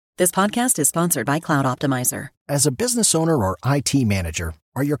This podcast is sponsored by Cloud Optimizer. As a business owner or IT manager,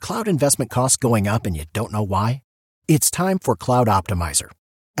 are your cloud investment costs going up and you don't know why? It's time for Cloud Optimizer.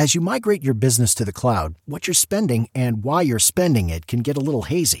 As you migrate your business to the cloud, what you're spending and why you're spending it can get a little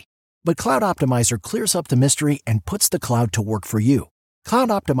hazy. But Cloud Optimizer clears up the mystery and puts the cloud to work for you. Cloud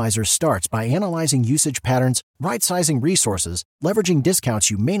Optimizer starts by analyzing usage patterns, right-sizing resources, leveraging discounts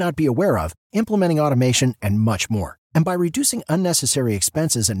you may not be aware of, implementing automation, and much more. And by reducing unnecessary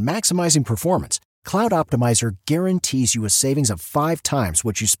expenses and maximizing performance, Cloud Optimizer guarantees you a savings of 5 times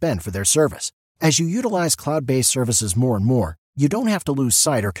what you spend for their service. As you utilize cloud-based services more and more, you don't have to lose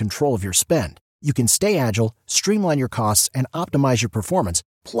sight or control of your spend. You can stay agile, streamline your costs, and optimize your performance,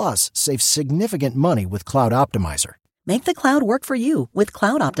 plus save significant money with Cloud Optimizer. Make the cloud work for you with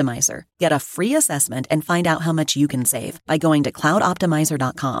Cloud Optimizer. Get a free assessment and find out how much you can save by going to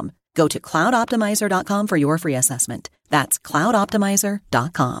cloudoptimizer.com. Go to cloudoptimizer.com for your free assessment. That's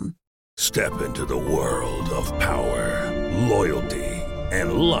cloudoptimizer.com. Step into the world of power, loyalty,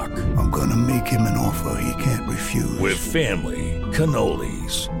 and luck. I'm gonna make him an offer he can't refuse. With family,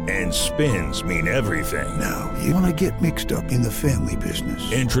 cannolis, and spins mean everything. Now, you wanna get mixed up in the family business.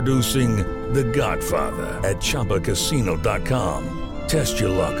 Introducing The Godfather at ChumbaCasino.com. Test your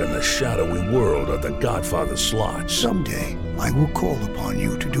luck in the shadowy world of The Godfather slot. Someday, I will call upon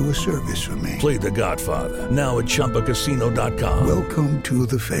you to do a service for me. Play The Godfather now at ChumbaCasino.com. Welcome to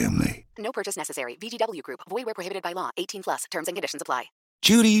the family. No purchase necessary. VGW Group. Void where prohibited by law. 18 plus. Terms and conditions apply.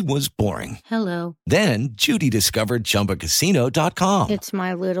 Judy was boring. Hello. Then Judy discovered ChumbaCasino.com. It's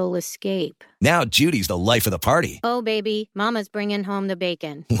my little escape. Now Judy's the life of the party. Oh, baby, mama's bringing home the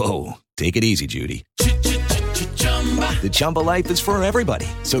bacon. Whoa, take it easy, Judy. The Chumba life is for everybody.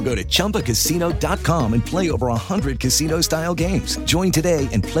 So go to ChumbaCasino.com and play over 100 casino-style games. Join today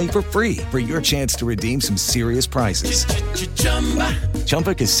and play for free for your chance to redeem some serious prizes.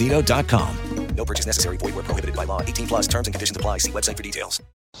 ChumbaCasino.com. No purchase necessary. Void where prohibited by law. 18 plus terms and conditions apply. See website for details.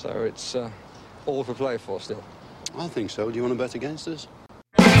 So it's all for play for still? I think so. Do you want to bet against us?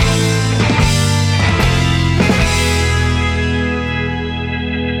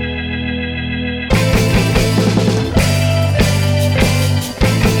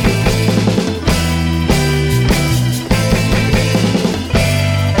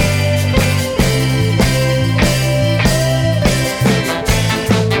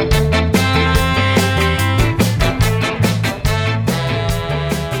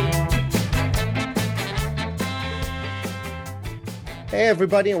 Hey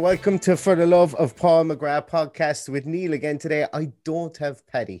everybody, and welcome to For the Love of Paul McGrath podcast with Neil again today. I don't have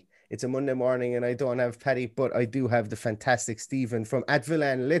Paddy. It's a Monday morning and I don't have Paddy, but I do have the fantastic Stephen from Villa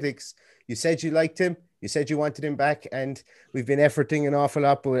Analytics. You said you liked him. You said you wanted him back, and we've been efforting an awful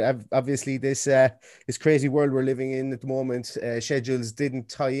lot, but obviously this crazy world we're living in at the moment, schedules didn't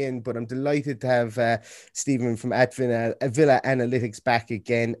tie in, but I'm delighted to have Stephen from Villa Analytics back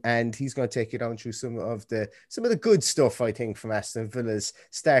again, and he's going to take you down through some of the good stuff, I think, from Aston Villa's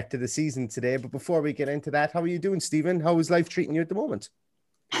start to the season today. But before we get into that, how are you doing, Stephen? How is life treating you at the moment?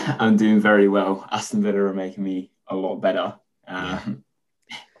 I'm doing very well. Aston Villa are making me a lot better.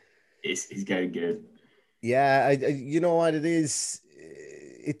 It's going good. Yeah, you know what it is?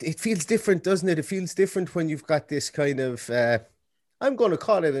 It feels different, doesn't it? It feels different when you've got this kind of, I'm going to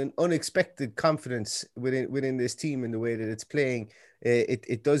call it an unexpected confidence within this team in the way that it's playing.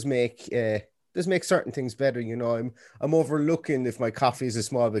 It does make certain things better. You know, I'm overlooking if my coffee is a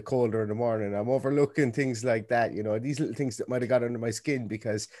small bit colder in the morning. I'm overlooking things like that. You know, these little things that might have got under my skin,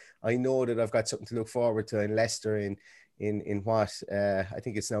 because I know that I've got something to look forward to in Leicester in what I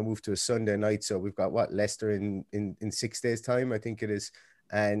think it's now moved to a Sunday night. So we've got Leicester in 6 days time, I think it is.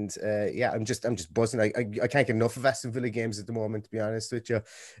 And yeah, I'm just buzzing. I can't get enough of Aston Villa games at the moment, to be honest with you.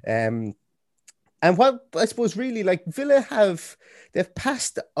 And what I suppose really, like, Villa they've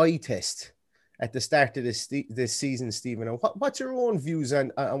passed the eye test at the start of this season, Stephen. And what's your own views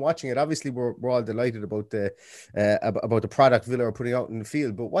on watching it? Obviously, we're all delighted about the product Villa are putting out in the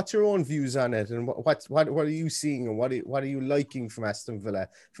field. But what's your own views on it? And what are you seeing, and what are you liking from Aston Villa,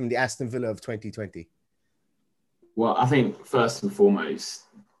 from the Aston Villa of 2020? Well, I think first and foremost,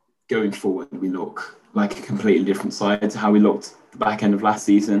 going forward, we look like a completely different side to how we looked the back end of last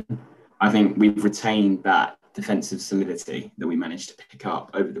season. I think we've retained that defensive solidity that we managed to pick up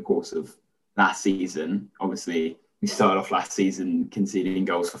over the course of last season. Obviously, we started off last season conceding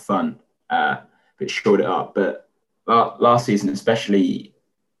goals for fun, but shored it up. But last season, especially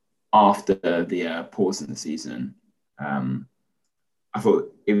after the pause in the season, I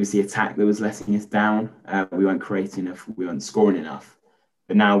thought it was the attack that was letting us down. We weren't creating enough, we weren't scoring enough.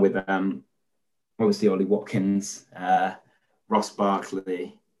 But now with obviously Ollie Watkins, Ross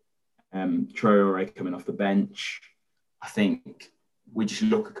Barkley, Traore coming off the bench. I think we just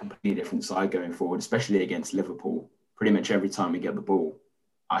look a completely different side going forward, especially against Liverpool. Pretty much every time we get the ball,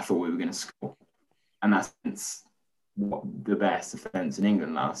 I thought we were going to score. And that's the best defence in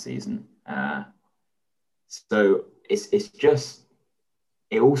England last season. So it's just,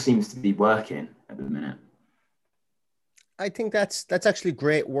 it all seems to be working at the minute. I think that's actually a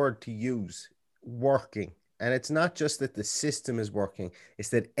great word to use, working. And it's not just that the system is working, it's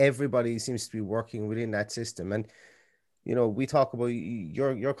that everybody seems to be working within that system. And, you know, we talk about,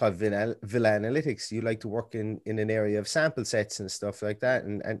 you're called Villa Analytics. You like to work in an area of sample sets and stuff like that.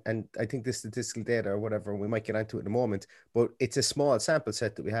 And I think the statistical data or whatever, we might get into it in a moment, but it's a small sample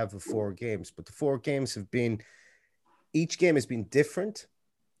set that we have of 4 games. But the 4 games each game has been different.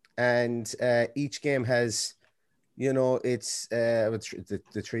 And each game has, you know, it's the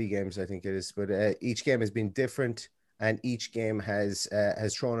 3 games, I think it is, but each game has been different, and each game has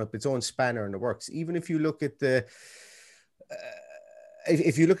thrown up its own spanner in the works. Even if you look at the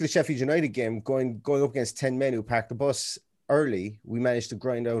Sheffield United game, going up against 10 men who parked the bus early, we managed to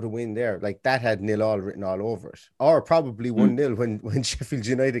grind out a win there. Like, that had 0-0 written all over it, or probably 1-0 when Sheffield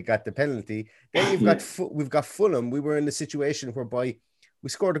United got the penalty. Then we've got Fulham. We were in the situation whereby we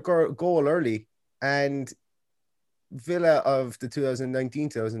scored a goal early, and Villa of the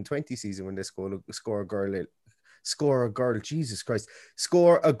 2019-2020 season, when they score a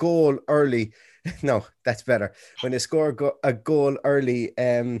goal early. No, that's better. When they score a goal early,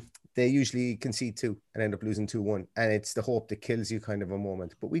 they usually concede 2 and end up losing 2-1. And it's the hope that kills you kind of a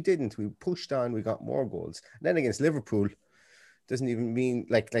moment. But we didn't. We pushed on. We got more goals. And then against Liverpool, doesn't even mean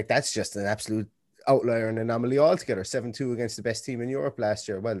like that's just an absolute outlier and anomaly altogether. 7-2 against the best team in Europe last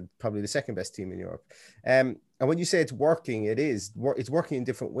year. Well, probably the second best team in Europe. And when you say it's working, it's working in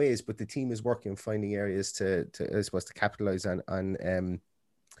different ways, but the team is working, finding areas to I suppose, to capitalize on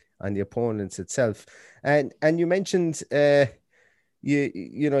the opponents itself. And you mentioned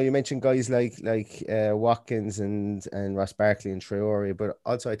you mentioned guys like Watkins and Ross Barkley and Traore, but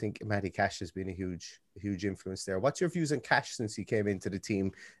also I think Matty Cash has been a huge influence there. What's your views on Cash since he came into the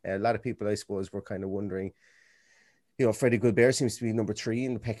team? A lot of people, I suppose, were kind of wondering, you know, Freddie Gilbert seems to be number 3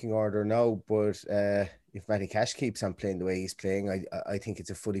 in the pecking order now, but if Matty Cash keeps on playing the way he's playing, I think it's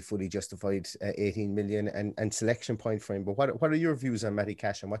a fully justified 18 million and selection point for him. But what are your views on Matty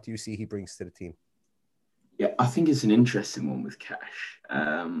Cash, and what do you see he brings to the team? Yeah, I think it's an interesting one with Cash.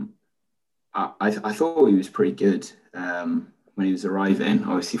 I thought he was pretty good when he was arriving.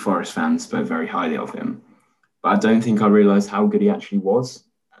 Obviously, Forest fans spoke very highly of him, but I don't think I realised how good he actually was.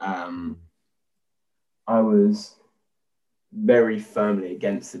 I was very firmly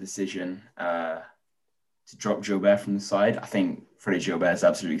against the decision to drop Gilbert from the side. I think Freddie Gilbert is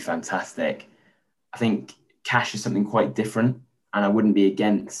absolutely fantastic. I think Cash is something quite different, and I wouldn't be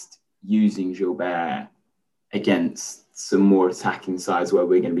against using Gilbert against some more attacking sides where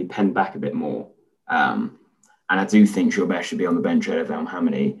we're going to be penned back a bit more. And I do think Gilbert should be on the bench out of El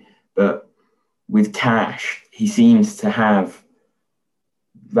Hamady. But with Cash, he seems to have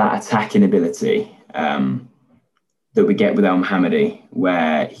that attacking ability that we get with El Hamady,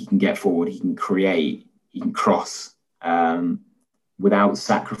 where he can get forward, he can create, he can cross without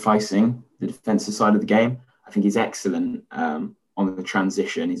sacrificing the defensive side of the game. I think he's excellent on the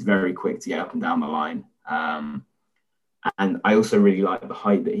transition. He's very quick to get up and down the line. And I also really like the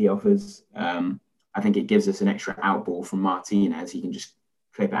height that he offers. I think it gives us an extra out ball from Martinez. He can just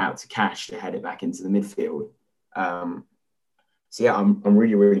clip it out to Cash to head it back into the midfield. So yeah, I'm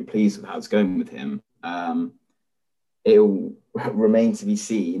really, really pleased with how it's going with him. It'll remain to be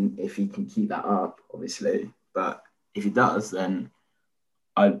seen if he can keep that up, obviously. But if he does, then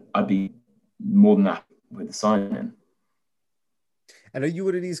I'd be more than happy with the signing. And are you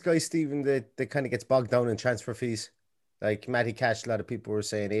one of these guys, Stephen, that kind of gets bogged down in transfer fees? Like Matty Cash, a lot of people were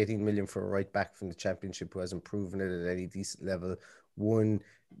saying 18 million for a right back from the Championship who hasn't proven it at any decent level. One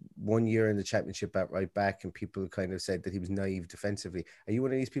year in the Championship at right back, and people kind of said that he was naive defensively. Are you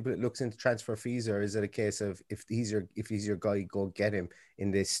one of these people that looks into transfer fees, or is it a case of if he's your guy, go get him in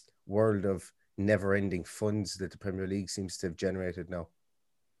this world of never-ending funds that the Premier League seems to have generated now?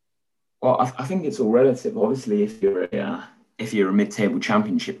 Well, I think it's all relative. Obviously, if you're a mid-table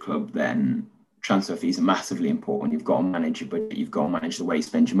Championship club, then transfer fees are massively important. You've got to manage your budget. You've got to manage the way you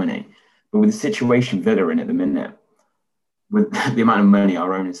spend your money. But with the situation Villa are in at the minute, with the amount of money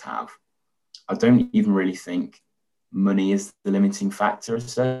our owners have, I don't even really think money is the limiting factor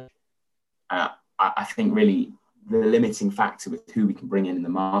as such. I think really the limiting factor with who we can bring in the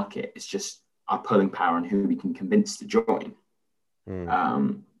market is just our pulling power and who we can convince to join.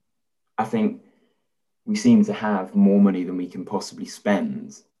 I think we seem to have more money than we can possibly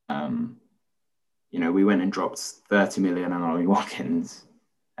spend. We went and dropped 30 million on Ollie Watkins.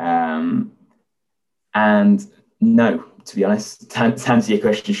 And no, to be honest, to answer your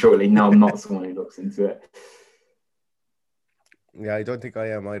question shortly, no, I'm not someone who looks into it. Yeah, I don't think I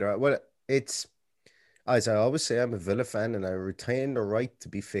am either. Well, it's, as I always say, I'm a Villa fan and I retain the right to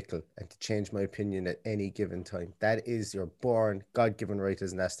be fickle and to change my opinion at any given time. That is your born, God-given right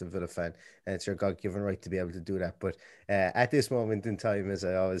as an Aston Villa fan, and it's your God-given right to be able to do that. But at this moment in time, as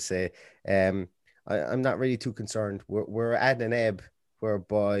I always say, I'm not really too concerned. We're at an ebb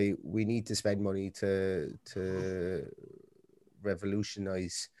whereby we need to spend money to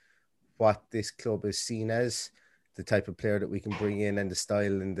revolutionise what this club is seen as, the type of player that we can bring in and the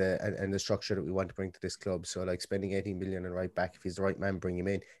style and the structure that we want to bring to this club. So like spending 18 million on right back, if he's the right man, bring him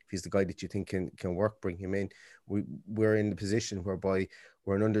in. If he's the guy that you think can work, bring him in. We're in the position whereby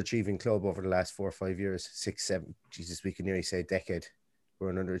we're an underachieving club over the last 4 or 5 years, 6, 7, Jesus, we can nearly say a decade. We're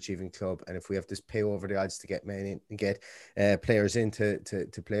an underachieving club. And if we have to pay over the odds to get men in and get players in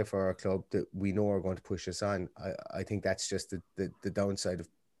to play for our club that we know are going to push us on, I think that's just the downside of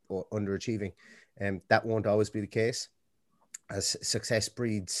underachieving. That won't always be the case, as success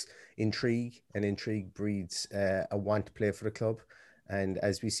breeds intrigue and intrigue breeds a want to play for the club. And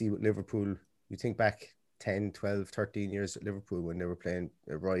as we see with Liverpool, you think back 10, 12, 13 years at Liverpool when they were playing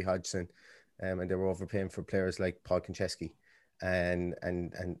Roy Hodgson and they were overpaying for players like Paul Konchesky and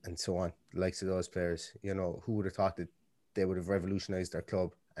so on, the likes of those players. Who would have thought that they would have revolutionized their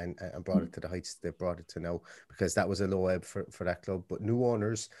club and brought it to the heights they brought it to now, because that was a low ebb for that club. But new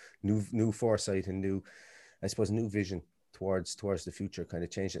owners, new foresight and new vision towards the future kind of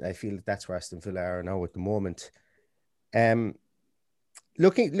changed it. I feel that's where Aston Villa are now at the moment.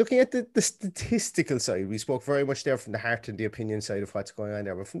 Looking at the statistical side, we spoke very much there from the heart and the opinion side of what's going on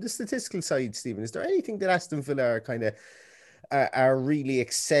there. But from the statistical side, Stephen, is there anything that Aston Villa are kind of are really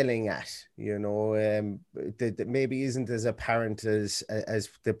excelling at, that maybe isn't as apparent as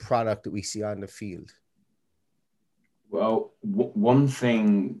the product that we see on the field? Well, one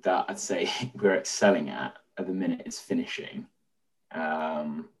thing that I'd say we're excelling at the minute is finishing.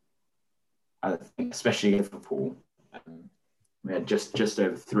 I think especially Liverpool, we had just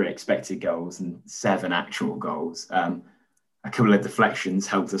over 3 expected goals and 7 actual goals. A couple of deflections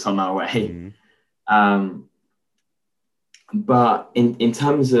helped us on our way. Mm-hmm. But in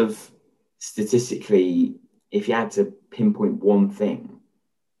terms of statistically, if you had to pinpoint one thing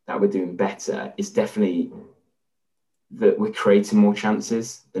that we're doing better, it's definitely that we're creating more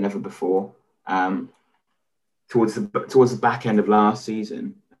chances than ever before. Towards the back end of last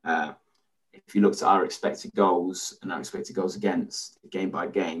season, if you looked at our expected goals and our expected goals against game by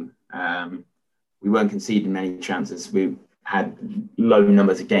game, we weren't conceding many chances. We had low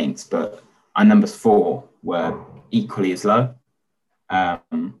numbers against, but our numbers for were equally as low.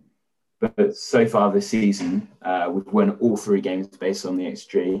 But so far this season, we've won all 3 games based on the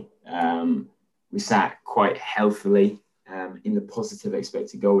XG. We sat quite healthily in the positive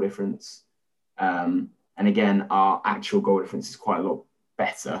expected goal difference. And again, our actual goal difference is quite a lot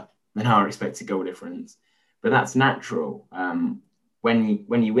better than our expected goal difference. But that's natural. When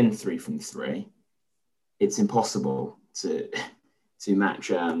you win 3 from 3, it's impossible to match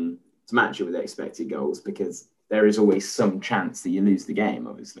it with expected goals, because there is always some chance that you lose the game,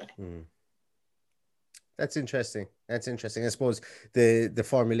 obviously. That's interesting. I suppose the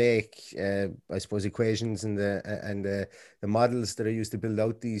formulaic, equations and the models that are used to build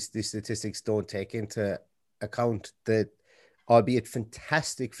out these statistics don't take into account that, albeit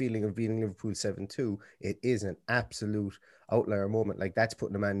fantastic feeling of beating Liverpool 7-2, it is an absolute outlier moment. Like, that's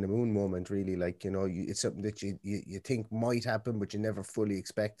putting a man in the moon moment, really. Like, it's something that you think might happen, but you never fully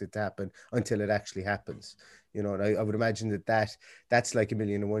expect it to happen until it actually happens. And I would imagine that's like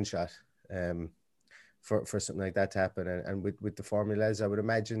 1,000,001 shot for something like that to happen. And with the formulas, I would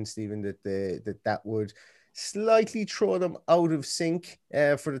imagine, Stephen, that would slightly throw them out of sync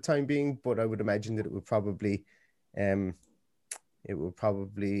for the time being. But I would imagine that it would probably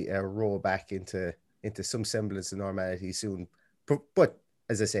roll back into some semblance of normality soon. But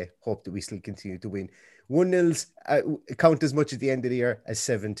as I say, hope that we still continue to win. 1-0s count as much at the end of the year as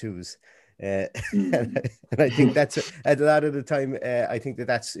 7-2s. And I think that's a lot of the time. I think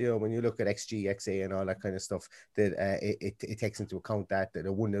that's when you look at XG, XA, and all that kind of stuff, that it takes into account that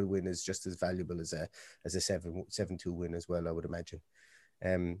a 1-0 win is just as valuable as a 7-2 win as well, I would imagine.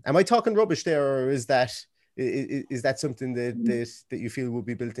 Am I talking rubbish there, or is that something that you feel will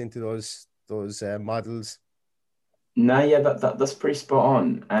be built into those models? No, yeah, that's pretty spot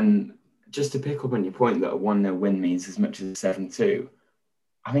on. And just to pick up on your point that a 1-0 win means as much as a 7-2.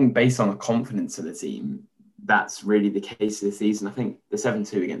 I think based on the confidence of the team, that's really the case this season. I think the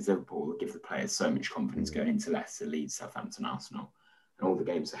 7-2 against Liverpool will give the players so much confidence going into Leicester, Leeds, Southampton, Arsenal, and all the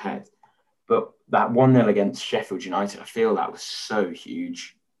games ahead. But that 1-0 against Sheffield United, I feel that was so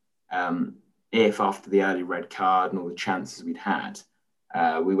huge. If after the early red card and all the chances we'd had,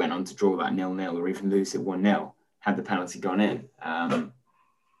 we went on to draw that 0-0 or even lose it 1-0, had the penalty gone in, I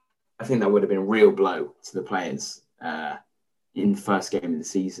think that would have been a real blow to the players in the first game of the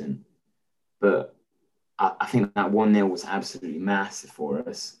season. But I think that 1-0 was absolutely massive for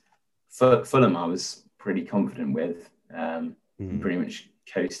us. Fulham, I was pretty confident with. Pretty much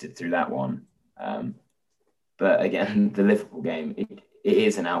coasted through that one. But again, the Liverpool game, it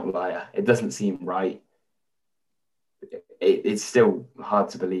is an outlier. It doesn't seem right. It's still hard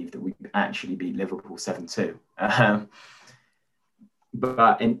to believe that we actually beat Liverpool 7-2.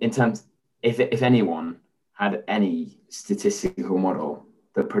 But in terms, if anyone had any statistical model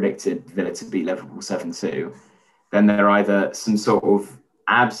that predicted Villa to beat Liverpool 7-2, then they're either some sort of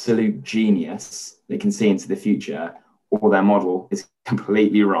absolute genius that can see into the future, or their model is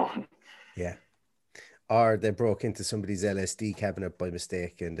completely wrong. Yeah. Or they broke into somebody's LSD cabinet by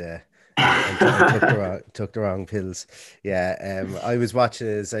mistake and took the wrong pills. Yeah. I was watching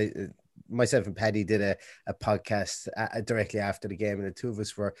as myself and Paddy did a podcast directly after the game, and the two of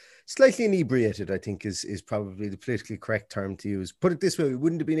us were slightly inebriated, I think is probably the politically correct term to use. Put it this way, we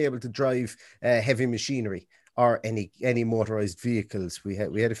wouldn't have been able to drive heavy machinery or any motorized vehicles. We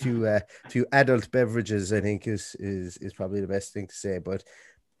had a few adult beverages, I think is probably the best thing to say. But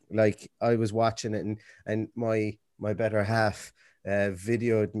like, I was watching it and my better half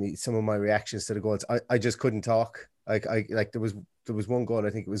videoed me some of my reactions to the goals. I just couldn't talk. Like there was one goal, I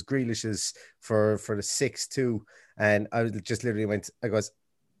think it was Grealish's for the 6-2, and I just literally went, I goes,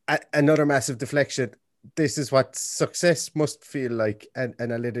 another massive deflection. This is what success must feel like, and I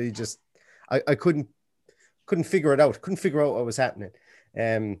literally just I couldn't figure it out. Couldn't figure out what was happening.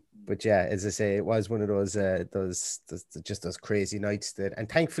 But yeah, as I say, it was one of those crazy nights and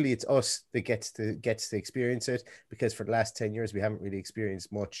thankfully it's us that gets to experience it, because for the last 10 years we haven't really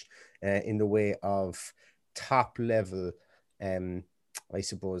experienced much in the way of top level, I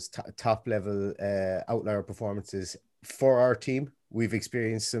suppose top level outlier performances for our team. We've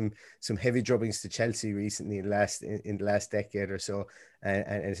experienced some heavy drubbings to Chelsea recently in the last decade or so,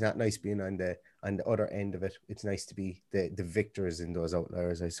 and it's not nice being on the other end of it. It's nice to be the victors in those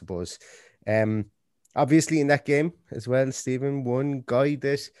outliers, I suppose. Obviously in that game as well, Stephen, one guy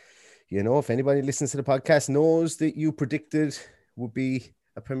that, you know, if anybody listens to the podcast knows that you predicted would be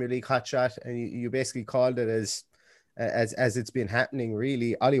a Premier League hotshot, and you basically called it as it's been happening,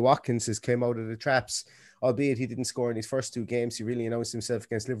 really. Ollie Watkins has came out of the traps, albeit he didn't score in his first two games. He really announced himself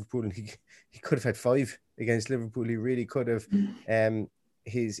against Liverpool, and he could have had 5 against Liverpool. He really could have.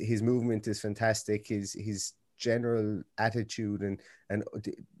 His movement is fantastic. His general attitude and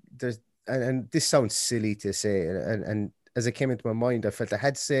this sounds silly to say, and as it came into my mind, I felt I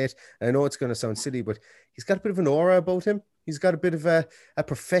had to say it. And I know it's going to sound silly, but he's got a bit of an aura about him. He's got a bit of a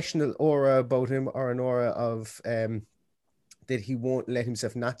professional aura about him, or an aura of that he won't let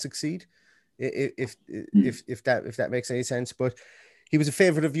himself not succeed. If that makes any sense. But he was a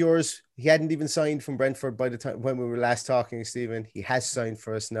favourite of yours. He hadn't even signed from Brentford by the time when we were last talking, Stephen. He has signed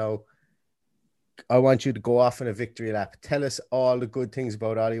for us now. I want you to go off on a victory lap. Tell us all the good things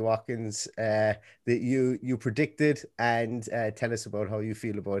about Ollie Watkins that you predicted, and tell us about how you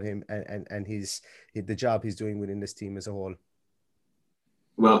feel about him and the job he's doing within this team as a whole.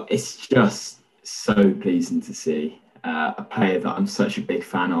 Well, it's just so pleasing to see a player that I'm such a big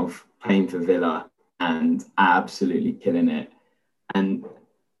fan of playing for Villa and absolutely killing it. And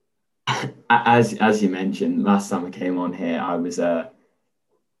as you mentioned, last time I came on here, I was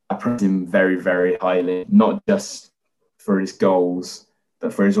I praised him very, very highly, not just for his goals,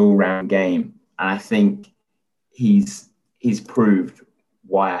 but for his all-round game. And I think he's proved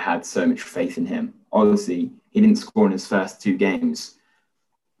why I had so much faith in him. Obviously, he didn't score in his first 2 games,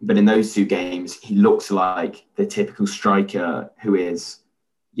 but in those 2 games, he looks like the typical striker who is,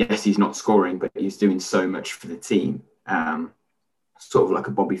 yes, he's not scoring, but he's doing so much for the team. Sort of like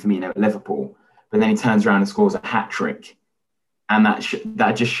a Bobby Firmino at Liverpool. But then he turns around and scores a hat-trick. And that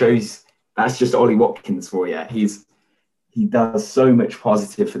just shows, that's just Ollie Watkins for you. He does so much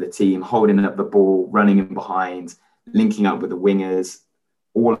positive for the team, holding up the ball, running in behind, linking up with the wingers,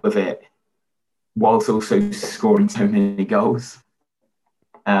 all of it, whilst also scoring so many goals.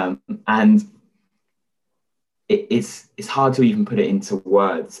 And it's hard to even put it into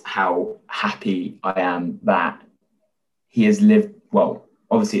words how happy I am that he has lived, well,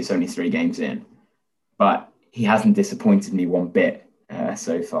 obviously it's only 3 games in, but he hasn't disappointed me one bit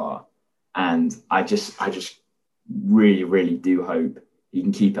so far. And I just really, really do hope he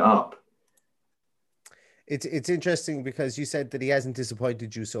can keep it up. It's interesting because you said that he hasn't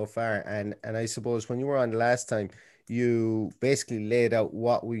disappointed you so far, and I suppose when you were on the last time, you basically laid out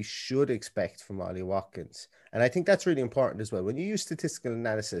what we should expect from Ollie Watkins. And I think that's really important as well. When you use statistical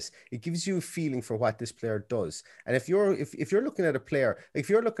analysis, it gives you a feeling for what this player does. And if you're looking at a player, if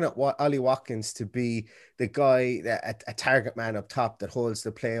you're looking at what Ollie Watkins to be the guy, a target man up top that holds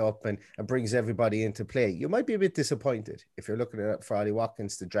the play up and brings everybody into play, you might be a bit disappointed if you're looking at for Ollie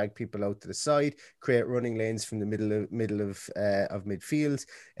Watkins to drag people out to the side, create running lanes from the middle of midfield,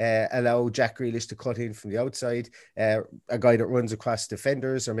 allow Jack Grealish to cut in from the outside, a guy that runs across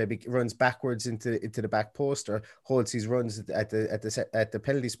defenders or maybe runs backwards into the back post or holds his runs at the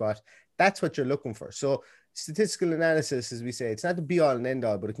penalty spot. That's what you're looking for. So statistical analysis, as we say, it's not the be all and end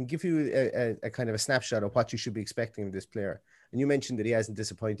all, but it can give you a kind of a snapshot of what you should be expecting of this player. And you mentioned that he hasn't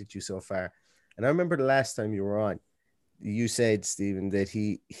disappointed you so far. And I remember the last time you were on, you said, Stephen, that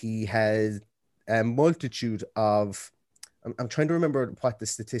he had a multitude of, I'm trying to remember what the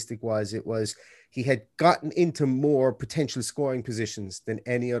statistic was. It was he had gotten into more potential scoring positions than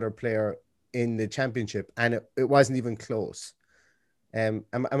any other player in the championship, and it wasn't even close. Am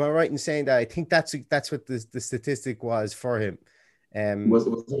I right in saying that? I think that's what the statistic was for him. Was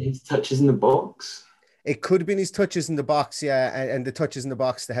it his touches in the box? It could have been his touches in the box, yeah, and the touches in the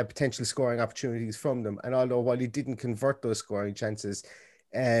box that had potential scoring opportunities from them. And although while he didn't convert those scoring chances,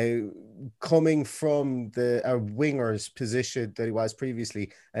 coming from the winger's position that he was previously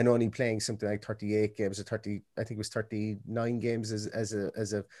and only playing something like 38 games or 30, I think it was 39 games as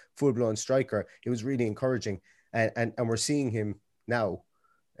a full-blown striker, it was really encouraging. And we're seeing him now,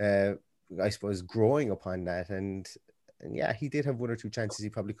 I suppose, growing upon that. And yeah, he did have one or two chances he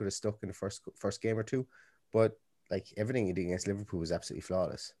probably could have stuck in the first game or two, but like everything he did against Liverpool was absolutely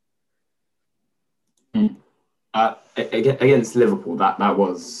flawless. Against Liverpool, that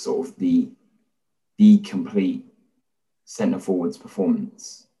was sort of the complete centre forwards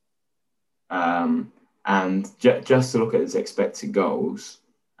performance. And just to look at his expected goals,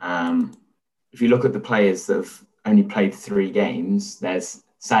 if you look at the players that have only played 3 games, there's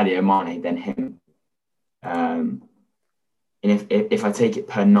Sadio Mane, then him. And if I take it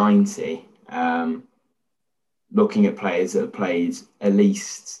per 90, looking at players that have played at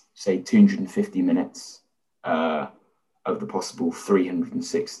least, say, 250 minutes of the possible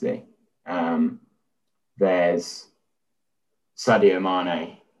 360, there's Sadio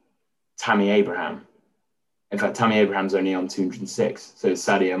Mane, Tammy Abraham. In fact, Tammy Abraham's only on 206, so it's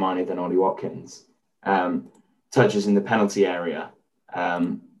Sadio Mane, then Ollie Watkins. Touches in the penalty area,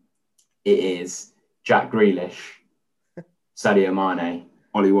 it is Jack Grealish, Sadio Mane,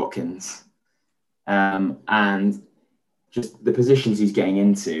 Ollie Watkins. And just the positions he's getting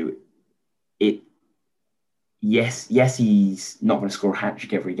into, yes, he's not going to score a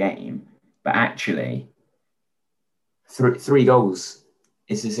hat-trick every game, but actually, 3 goals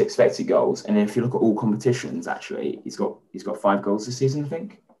is his expected goals. And if you look at all competitions, actually, he's got 5 goals this season, I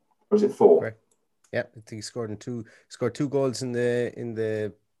think. Or is it 4? Right. Yeah, I think he scored 2 goals in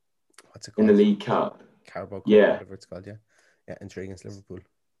the what's it called? In the League Cup. Carabao Cup, yeah. Whatever it's called, yeah. Yeah, entry against Liverpool.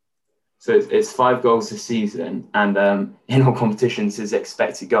 So it's 5 goals this season, and in all competitions, his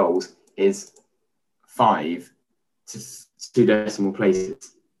expected goals is 5 to 2 decimal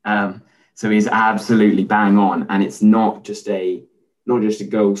places. So he's absolutely bang on, and it's not just a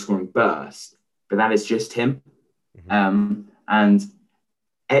goal scoring burst, but that is just him. Mm-hmm. And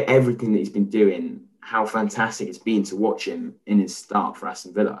everything that he's been doing, how fantastic it's been to watch him in his start for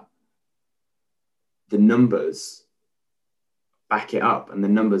Aston Villa. The numbers back it up, and the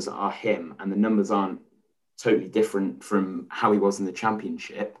numbers are him, and the numbers aren't totally different from how he was in the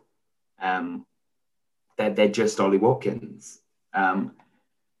Championship. They're just Ollie Watkins.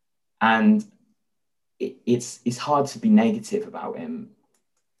 And it's hard to be negative about him,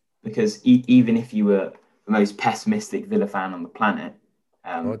 because even if you were the most pessimistic Villa fan on the planet,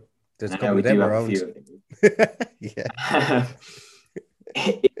 there's a couple of them around. Yeah.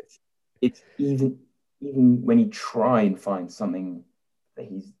 it's even when you try and find something that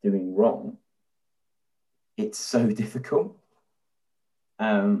he's doing wrong, it's so difficult.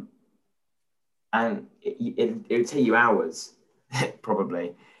 And it would take you hours,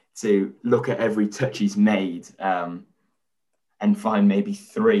 probably, to look at every touch he's made and find maybe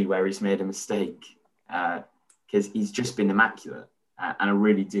 3 where he's made a mistake, because he's just been immaculate. And I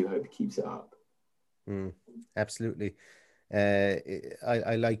really do hope he keeps it up. Absolutely.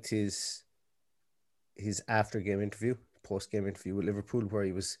 I liked his after-game interview, post-game interview with Liverpool, where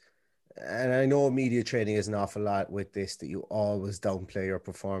he was and I know media training is an awful lot with this, that you always downplay your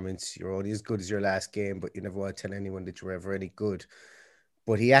performance. You're only as good as your last game, but you never want to tell anyone that you were ever any good.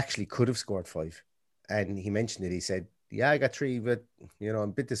 But he actually could have scored 5. And he mentioned it. He said, yeah, I got 3, but, I'm a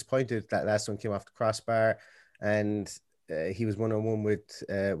bit disappointed that last one came off the crossbar. And he was 1-on-1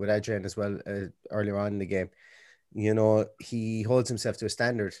 with Adrian as well earlier on in the game. He holds himself to a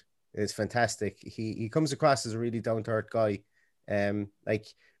standard. It's fantastic. He comes across as a really down-to-earth guy. Like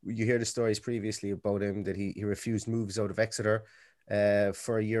you hear the stories previously about him that he refused moves out of Exeter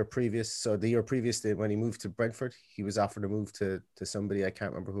for a year previous. So the year previous to when he moved to Brentford, he was offered a move to somebody, I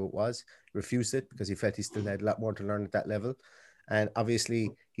can't remember who it was, refused it because he felt he still had a lot more to learn at that level. And obviously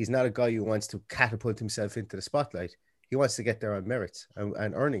he's not a guy who wants to catapult himself into the spotlight. He wants to get there on merits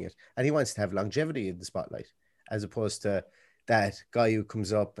and earning it. And he wants to have longevity in the spotlight, as opposed to that guy who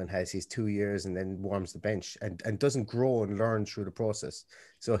comes up and has his 2 years and then warms the bench and doesn't grow and learn through the process.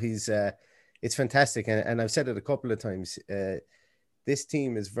 So it's fantastic. And I've said it a couple of times. This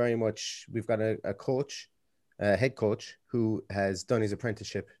team is very much, we've got a coach, a head coach who has done his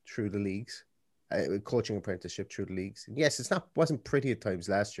apprenticeship through the leagues, coaching apprenticeship through the leagues. And yes, wasn't pretty at times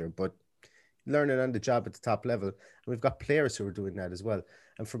last year, but learning on the job at the top level. And we've got players who are doing that as well.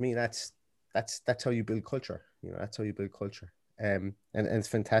 And for me, that's how you build culture. That's how you build culture. And it's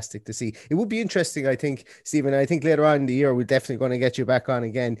fantastic to see. It would be interesting, I think, Stephen. I think later on in the year we're definitely going to get you back on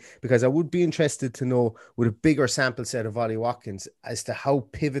again, because I would be interested to know, with a bigger sample set of Ollie Watkins, as to how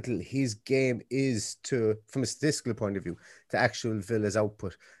pivotal his game is from a statistical point of view, to actual Villa's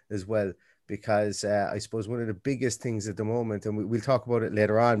output as well. Because I suppose one of the biggest things at the moment, and we'll talk about it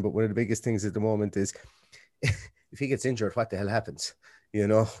later on, but one of the biggest things at the moment is if he gets injured, what the hell happens?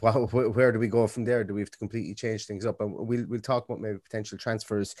 Where do we go from there? Do we have to completely change things up? And we'll talk about maybe potential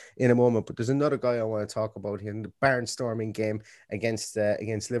transfers in a moment. But there's another guy I want to talk about here in the barnstorming game against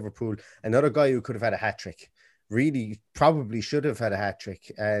Liverpool. Another guy who could have had a hat trick. Really, probably should have had a hat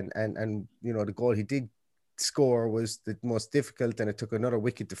trick. And the goal he did score was the most difficult, and it took another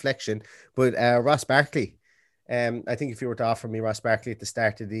wicked deflection. But Ross Barkley, I think if you were to offer me Ross Barkley at the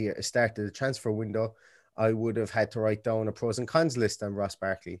start of the transfer window, I would have had to write down a pros and cons list on Ross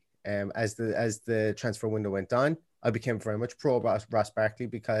Barkley. As the transfer window went on, I became very much pro Ross Barkley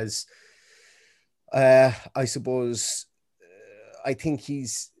because I suppose I think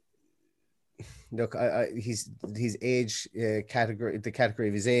his age category, the category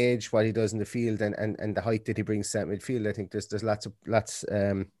of his age, what he does in the field, and the height that he brings to that midfield. I think there's lots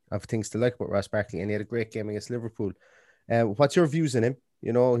of things to like about Ross Barkley, and he had a great game against Liverpool. What's your views on him? He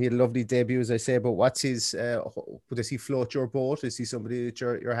had a lovely debut, as I say, but what's his, does he float your boat? Is he somebody that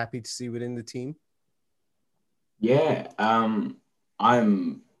you're happy to see within the team? Yeah,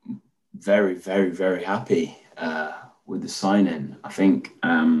 I'm very, very, very happy with the signing. I think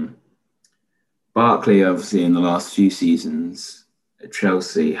Barkley, obviously, in the last few seasons at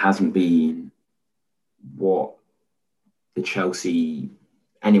Chelsea hasn't been what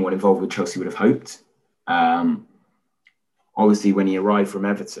anyone involved with Chelsea would have hoped. Obviously, when he arrived from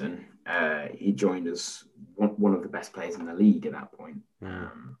Everton, he joined as one of the best players in the league at that point.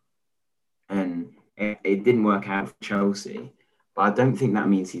 And it didn't work out for Chelsea, but I don't think that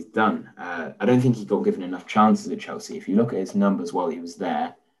means he's done. I don't think he got given enough chances at Chelsea. If you look at his numbers while he was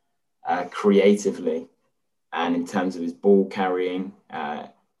there, creatively, and in terms of his ball carrying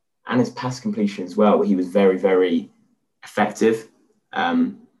and his pass completion as well, he was very, very effective.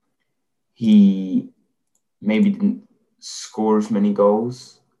 He maybe didn't score as many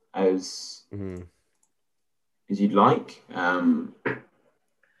goals as you'd like.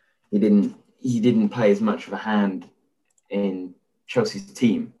 He didn't play as much of a hand in Chelsea's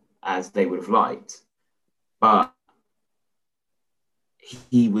team as they would have liked, but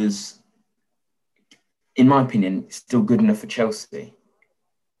he was, in my opinion, still good enough for Chelsea.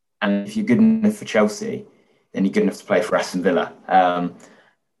 And if you're good enough for Chelsea, then you're good enough to play for Aston Villa.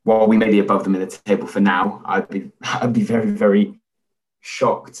 While we may be above them in the table for now, I'd be very, very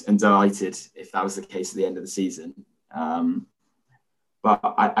shocked and delighted if that was the case at the end of the season. But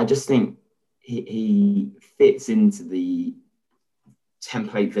I just think he fits into the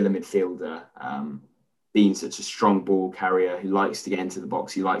template Villa midfielder, being such a strong ball carrier who likes to get into the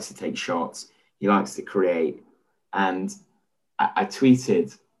box, he likes to take shots, he likes to create. And I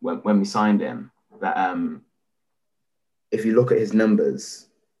tweeted when we signed him that if you look at his numbers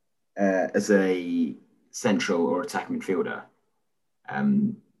as a central or attacking midfielder,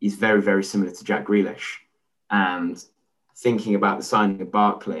 he's very, very similar to Jack Grealish. And thinking about the signing of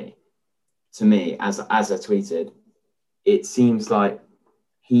Barkley, to me, as I tweeted, it seems like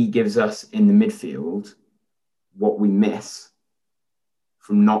he gives us in the midfield what we miss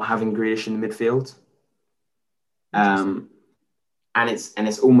from not having Grealish in the midfield. And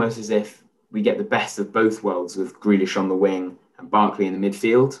it's almost as if we get the best of both worlds with Grealish on the wing and Barkley in the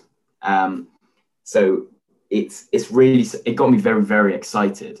midfield. So it got me very, very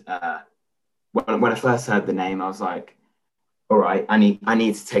excited. When I first heard the name, I was like, all right, I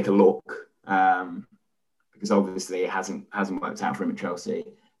need to take a look, because obviously it hasn't worked out for him at Chelsea.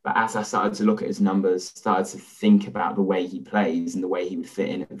 But as I started to look at his numbers, started to think about the way he plays and the way he would fit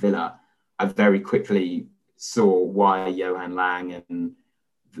in at Villa, I very quickly saw why Johan Lang and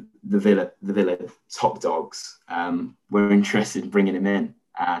the Villa top dogs were interested in bringing him in,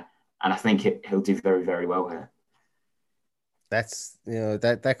 and I think he'll do very, very well here. That's,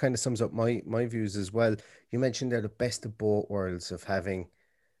 that kind of sums up my views as well. You mentioned they're the best of both worlds of having,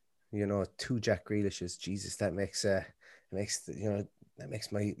 two Jack Grealishes. Jesus, that makes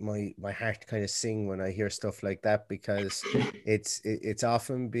my heart kind of sing when I hear stuff like that, because it's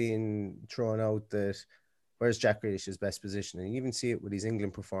often being thrown out that where's Jack Grealish's best position, and you even see it with his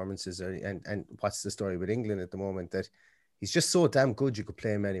England performances, and what's the story with England at the moment, that he's just so damn good you could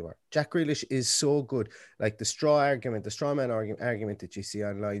play him anywhere. Jack Grealish is so good. Like the straw man argument that you see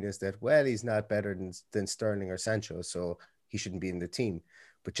online is that, well, he's not better than Sterling or Sancho, so he shouldn't be in the team.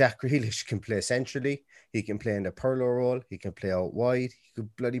 But Jack Grealish can play centrally. He can play in the Pirlo role. He can play out wide. He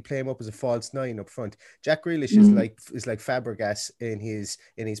could bloody play him up as a false nine up front. Jack Grealish is like Fabregas in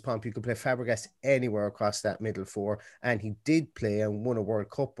his pomp. You could play Fabregas anywhere across that middle four. And he did play and won a World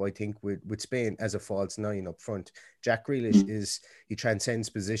Cup, I think, with Spain as a false nine up front. Jack Grealish he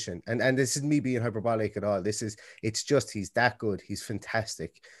transcends position. And this is me being hyperbolic at all. It's just he's that good. He's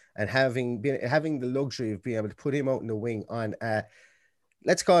fantastic. And having the luxury of being able to put him out in the wing on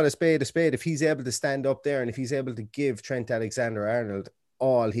let's call it a spade. If he's able to stand up there and if he's able to give Trent Alexander-Arnold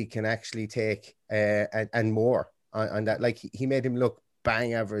all he can actually take and more on that, like he made him look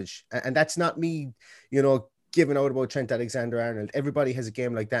bang average. And that's not me, giving out about Trent Alexander-Arnold. Everybody has a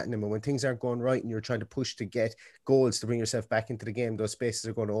game like that in them. And when things aren't going right and you're trying to push to get goals to bring yourself back into the game, those spaces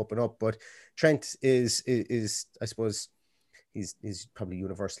are going to open up. But Trent is I suppose, he's probably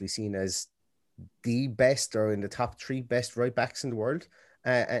universally seen as the best or in the top 3 best right backs in the world.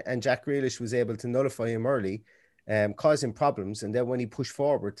 And Jack Grealish was able to nullify him early, cause him problems. And then when he pushed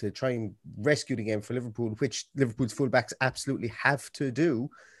forward to try and rescue the game for Liverpool, which Liverpool's fullbacks absolutely have to do,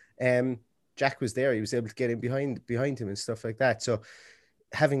 Jack was there. He was able to get in behind him and stuff like that. So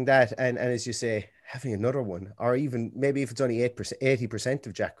having that, and as you say, having another one, or even maybe if it's only 80%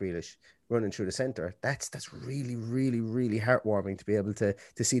 of Jack Grealish running through the centre, that's really, really, really heartwarming to be able to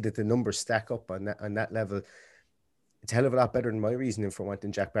see that the numbers stack up on that level. It's a hell of a lot better than my reasoning for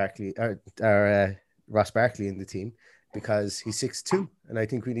wanting Jack Barkley or Ross Barkley in the team, because he's 6'2", and I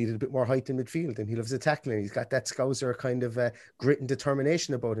think we needed a bit more height in midfield, and he loves the tackling. He's got that Scouser kind of grit and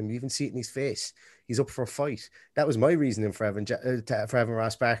determination about him. You even see it in his face. He's up for a fight. That was my reasoning for having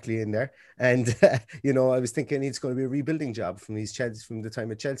Ross Barkley in there. And, I was thinking it's going to be a rebuilding job from the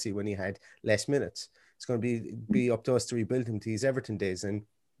time at Chelsea when he had less minutes. It's going to be up to us to rebuild him to his Everton days. And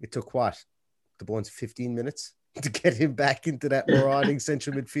it took the bones of 15 minutes to get him back into that marauding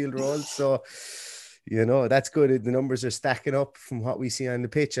central midfield role. So, that's good. The numbers are stacking up from what we see on the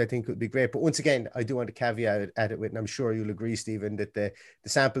pitch. I think it would be great. But once again, I do want to caveat at it with, and I'm sure you'll agree, Stephen, that the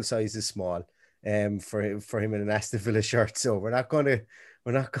sample size is small for him in an Aston Villa shirt. So we're not going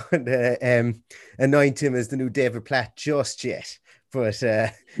to anoint him as the new David Platt just yet. But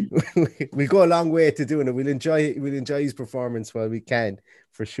we'll go a long way to doing it. We'll enjoy his performance while we can,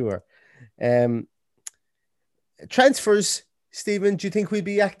 for sure. Transfers, Stephen, do you think we'll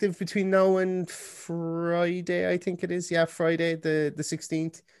be active between now and Friday? I think it is. Yeah, Friday, the 16th. Do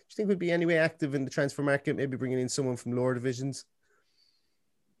you think we'll be anyway active in the transfer market, maybe bringing in someone from lower divisions?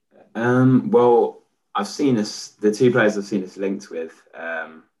 Well, I've seen the 2 players I've seen us linked with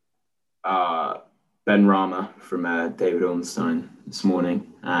are Ben Rama from David Ornstein this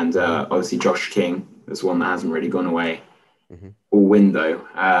morning, and obviously Josh King. There's one that hasn't really gone away all window.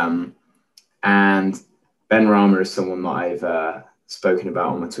 And Ben Rama is someone that I've spoken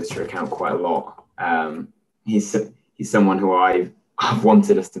about on my Twitter account quite a lot. He's someone who I've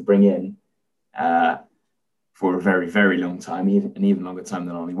wanted us to bring in for a very, very long time, even longer time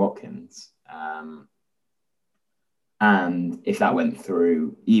than Ollie Watkins. And if that went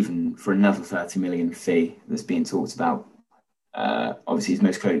through, even for another 30 million fee that's being talked about, obviously he's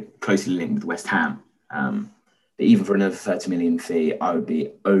most closely linked with West Ham. But even for another 30 million fee, I would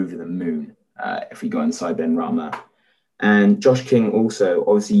be over the moon if we got inside Ben Rama. And Josh King also,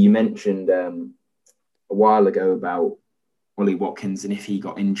 obviously you mentioned a while ago about Ollie Watkins, and if he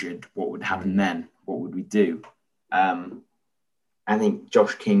got injured, what would happen then? What would we do? And I think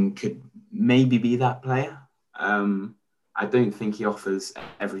Josh King could maybe be that player. I don't think he offers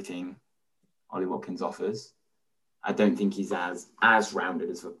everything Ollie Watkins offers. I don't think he's as rounded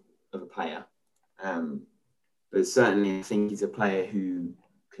as a player. But certainly I think he's a player who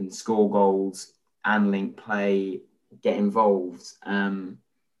can score goals and link play, get involved. And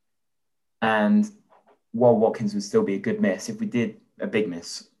while Watkins would still be a good miss, if we did have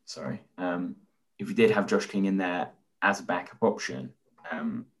Josh King in there as a backup option,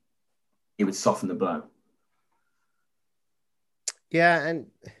 it would soften the blow. Yeah, and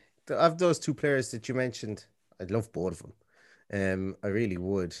of those two players that you mentioned, I'd love both of them. I really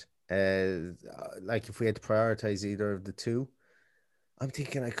would. Like if we had to prioritize either of the two, I'm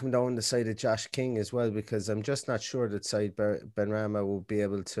thinking I come down the side of Josh King as well, because I'm just not sure that Said Benrahma will be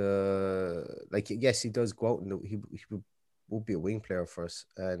able to, like, yes, he does go out and he would be a wing player for us.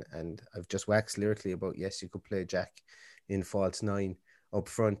 And I've just waxed lyrically about, yes, you could play Jack in false 9 up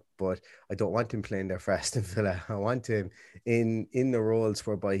front, but I don't want him playing there for Aston Villa. I want him in the roles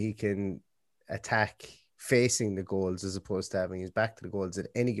whereby he can attack facing the goals as opposed to having his back to the goals at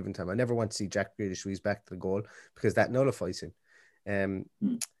any given time. I never want to see Jack Grealish with his back to the goal, because that nullifies him.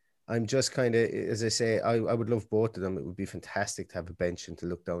 I'm just kind of, as I say, I would love both of them. It would be fantastic to have a bench and to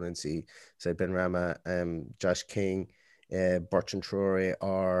look down and see, say, Benrahma, Josh King, Bertrand Traore,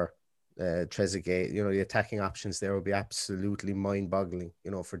 or Trezeguet. You know, the attacking options there would be absolutely mind-boggling, you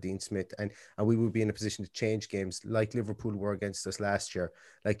know, for Dean Smith. And we would be in a position to change games like Liverpool were against us last year,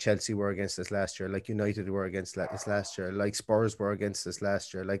 like Chelsea were against us last year, like United were against us last year, like Spurs were against us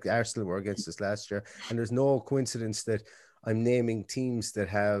last year, like Arsenal were against us last year. And there's no coincidence that I'm naming teams that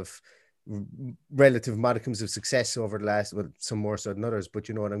have relative modicums of success over the last, well, some more so than others, but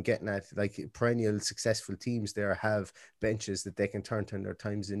you know what I'm getting at, like perennial successful teams there have benches that they can turn to in their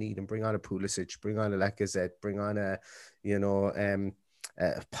times of need and bring on a Pulisic, bring on a Lacazette, bring on a, you know,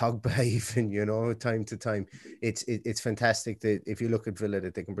 Pogba even, you know, time to time. It's fantastic that if you look at Villa,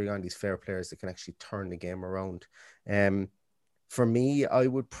 that they can bring on these fair players that can actually turn the game around. For me, I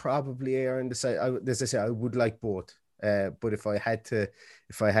would probably err on the side, as I say, I would like both. But if I had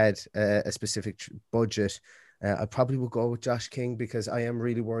a specific budget, I probably would go with Josh King, because I am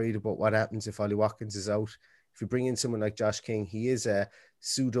really worried about what happens if Ollie Watkins is out. If you bring in someone like Josh King, he is a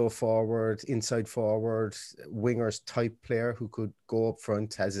pseudo forward, inside forward, wingers type player who could go up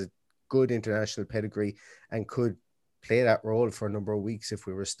front, has a good international pedigree, and could play that role for a number of weeks if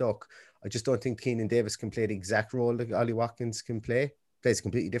we were stuck. I just don't think Keenan Davis can play the exact role that Ollie Watkins can play. Plays a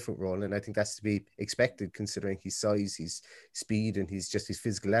completely different role, and I think that's to be expected considering his size, his speed, and his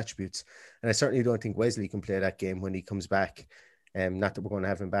physical attributes. And I certainly don't think Wesley can play that game when he comes back. Not that we're going to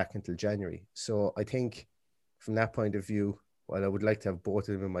have him back until January. So I think from that point of view, while I would like to have both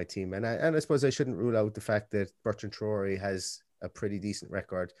of them in my team, and I suppose I shouldn't rule out the fact that Bertrand Traore has a pretty decent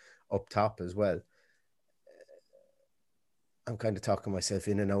record up top as well. I'm kind of talking myself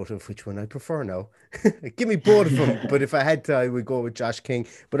in and out of which one I prefer now. Give me both of them, but if I had to, I would go with Josh King.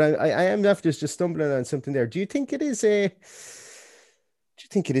 But I am after just stumbling on something there. Do you think it is a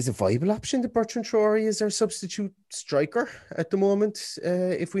viable option that Bertrand Traore is our substitute striker at the moment,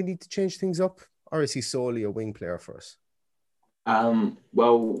 if we need to change things up, or is he solely a wing player for us?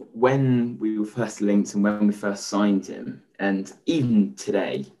 Well, when we were first linked and when we first signed him, and even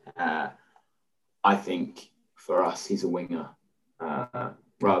today, I think for us, he's a winger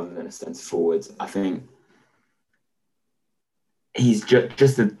rather than a centre forward. I think he's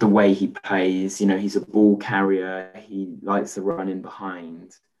just the way he plays. You know, he's a ball carrier. He likes to run in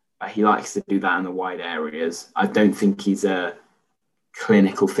behind. He likes to do that in the wide areas. I don't think he's a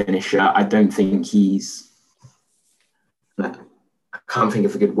clinical finisher. I don't think he's... I can't think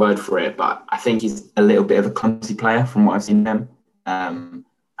of a good word for it, but I think he's a little bit of a clumsy player from what I've seen him. And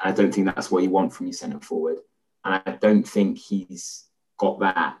I don't think that's what you want from your centre forward. And I don't think he's got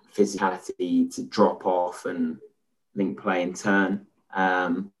that physicality to drop off and link play and turn.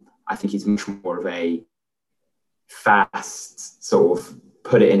 I think he's much more of a fast sort of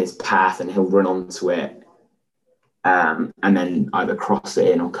put it in his path and he'll run onto it and then either cross it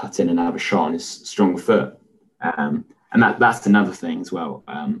in or cut in and have a shot on his strong foot. And that's another thing as well.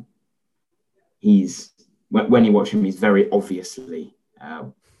 He's, when you watch him, he's very obviously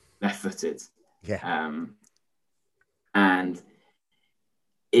left-footed. Yeah. And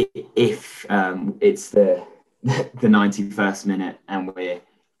if it's the 91st minute and we're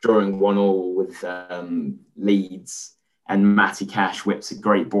drawing 1-1 with Leeds and Matty Cash whips a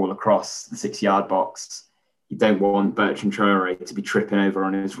great ball across the 6-yard box, you don't want Bertrand Traore to be tripping over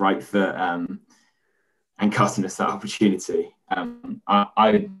on his right foot and cutting us that opportunity.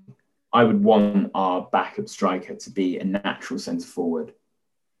 I would want our backup striker to be a natural centre forward.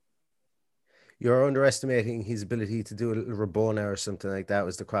 You're underestimating his ability to do a little Rabona or something like that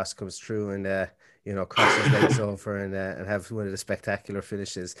as the cross comes through and, cross his legs over and have one of the spectacular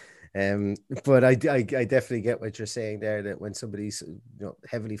finishes. But I definitely get what you're saying there, that when somebody's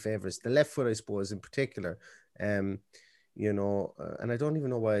heavily favours the left foot, I suppose, in particular, and I don't even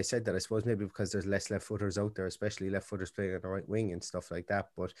know why I said that. I suppose maybe because there's less left footers out there, especially left footers playing on the right wing and stuff like that.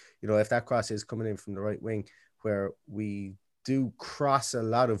 But, if that cross is coming in from the right wing, where we do cross a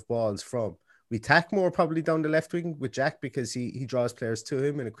lot of balls from, we tack more probably down the left wing with Jack because he draws players to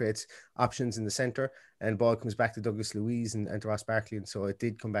him and it creates options in the centre, and ball comes back to Douglas Luiz and to Ross Barkley, and so it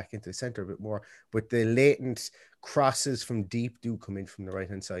did come back into the centre a bit more. But the latent crosses from deep do come in from the right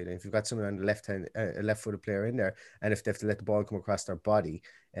hand side, and if you've got someone on the left-footed player in there, and if they have to let the ball come across their body,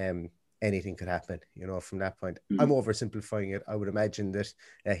 anything could happen, from that point. I'm oversimplifying it. I would imagine that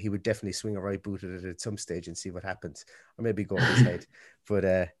he would definitely swing a right boot at it at some stage and see what happens, or maybe go on his head. But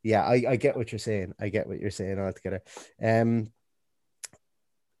I get what you're saying. I get what you're saying altogether.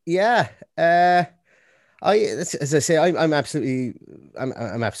 As I say, I'm absolutely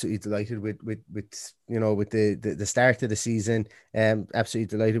delighted with the start of the season. Absolutely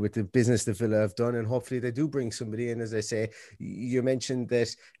delighted with the business that Villa have done, and hopefully they do bring somebody in. As I say, you mentioned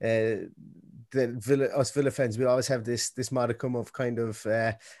that us Villa fans, we always have this modicum of kind of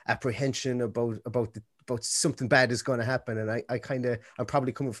apprehension about something bad is going to happen, and I'm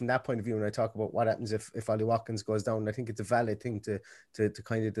probably coming from that point of view when I talk about what happens if Ollie Watkins goes down. I think it's a valid thing to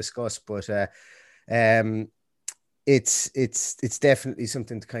kind of discuss, but it's definitely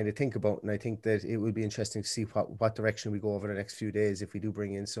something to kind of think about, and I think that it would be interesting to see what direction we go over the next few days if we do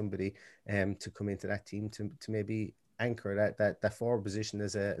bring in somebody to come into that team to maybe anchor that forward position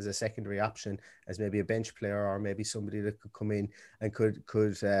as a secondary option, as maybe a bench player, or maybe somebody that could come in and could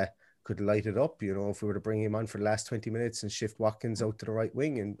light it up, if we were to bring him on for the last 20 minutes and shift Watkins out to the right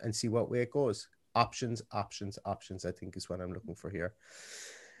wing and see what way it goes. Options, I think is what I'm looking for here.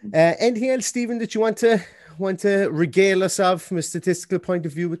 Anything else, Stephen, that you want to regale us of from a statistical point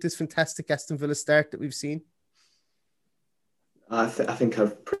of view with this fantastic Aston Villa start that we've seen? I think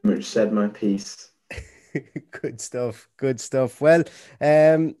I've pretty much said my piece. Good stuff. Well,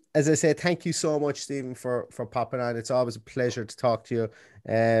 as I said, thank you so much, Stephen, for popping on. It's always a pleasure to talk to you.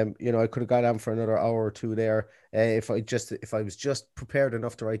 I could have gone on for another hour or two there. If I was just prepared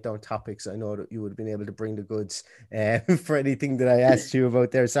enough to write down topics, I know that you would have been able to bring the goods for anything that I asked you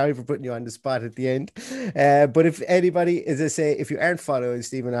about there. Sorry for putting you on the spot at the end. But if anybody, as I say, if you aren't following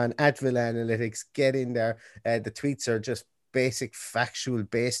Stephen on @Villa Analytics, get in there. The tweets are just basic factual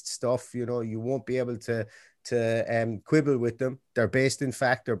based stuff. You won't be able to quibble with them. They're based in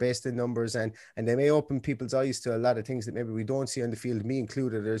fact, they're based in numbers, and they may open people's eyes to a lot of things that maybe we don't see on the field, me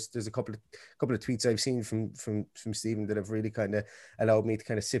included. There's a couple of tweets I've seen from Stephen that have really kind of allowed me to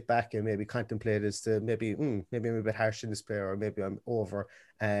kind of sit back and maybe contemplate as to maybe I'm a bit harsh in this player, or maybe I'm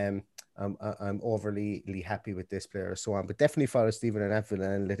overly happy with this player, or so on. But definitely follow Stephen on @Villa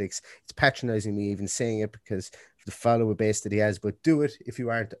Analytics. It's patronizing me even saying it because of the follower base that he has, but do it if you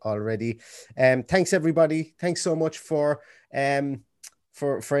aren't already. Thanks everybody. Thanks so much for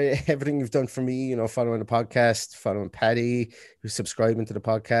everything you've done for me, following the podcast, following Paddy, who's subscribing to the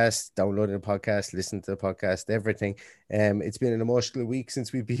podcast, downloading the podcast, listening to the podcast, everything. It's been an emotional week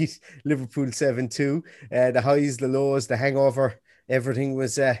since we beat Liverpool 7-2. The highs, the lows, the hangover, everything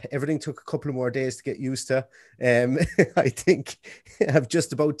took a couple of more days to get used to. I think I've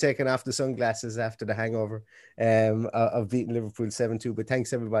just about taken off the sunglasses after the hangover of beating Liverpool 7-2. But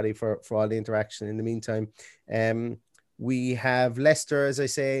thanks everybody for all the interaction. In the meantime, we have Leicester, as I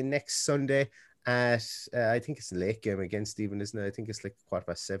say, next Sunday at I think it's a late game again, Stephen, isn't it? I think it's like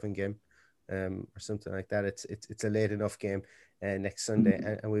 7:15 game or something like that. It's a late enough game next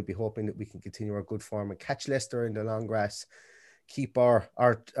Sunday, and we'll be hoping that we can continue our good form and catch Leicester in the long grass. Keep our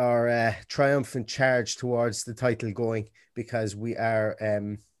triumphant charge towards the title going, because we are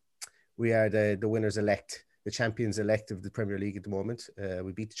the winners elect, the champions elect of the Premier League at the moment.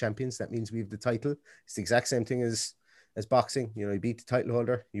 We beat the champions. That means we have the title. It's the exact same thing as boxing. You beat the title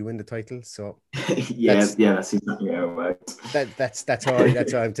holder, you win the title. So that's exactly how it works. That's how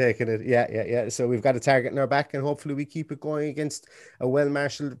I'm taking it. Yeah. So we've got a target in our back, and hopefully we keep it going against a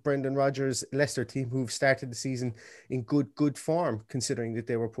well-marshalled Brendan Rodgers Leicester team who've started the season in good form, considering that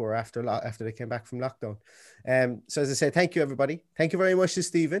they were poor after they came back from lockdown. So as I said, thank you everybody. Thank you very much to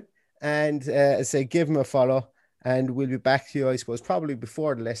Stephen, and as I say, give him a follow, and we'll be back to you, I suppose, probably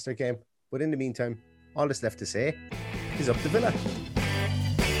before the Leicester game. But in the meantime, all that's left to say is up to Villa.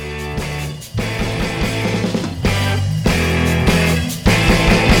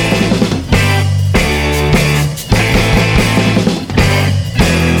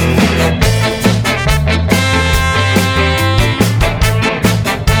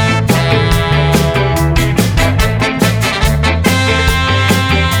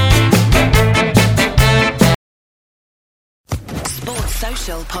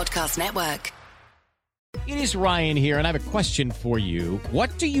 Official Podcast Network. It is Ryan here, and I have a question for you.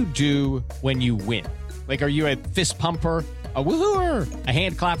 What do you do when you win? Like, are you a fist pumper, a woohooer, a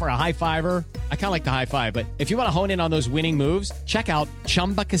hand clapper, a high fiver? I kind of like the high five, but if you want to hone in on those winning moves, check out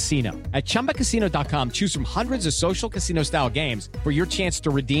Chumba Casino. At ChumbaCasino.com, choose from hundreds of social casino style games for your chance to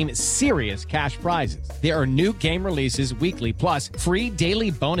redeem serious cash prizes. There are new game releases weekly, plus free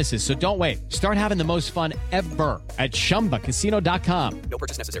daily bonuses. So don't wait. Start having the most fun ever at ChumbaCasino.com. No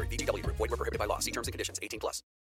purchase necessary. VGW Group. Void where prohibited by law. See terms and conditions. 18+.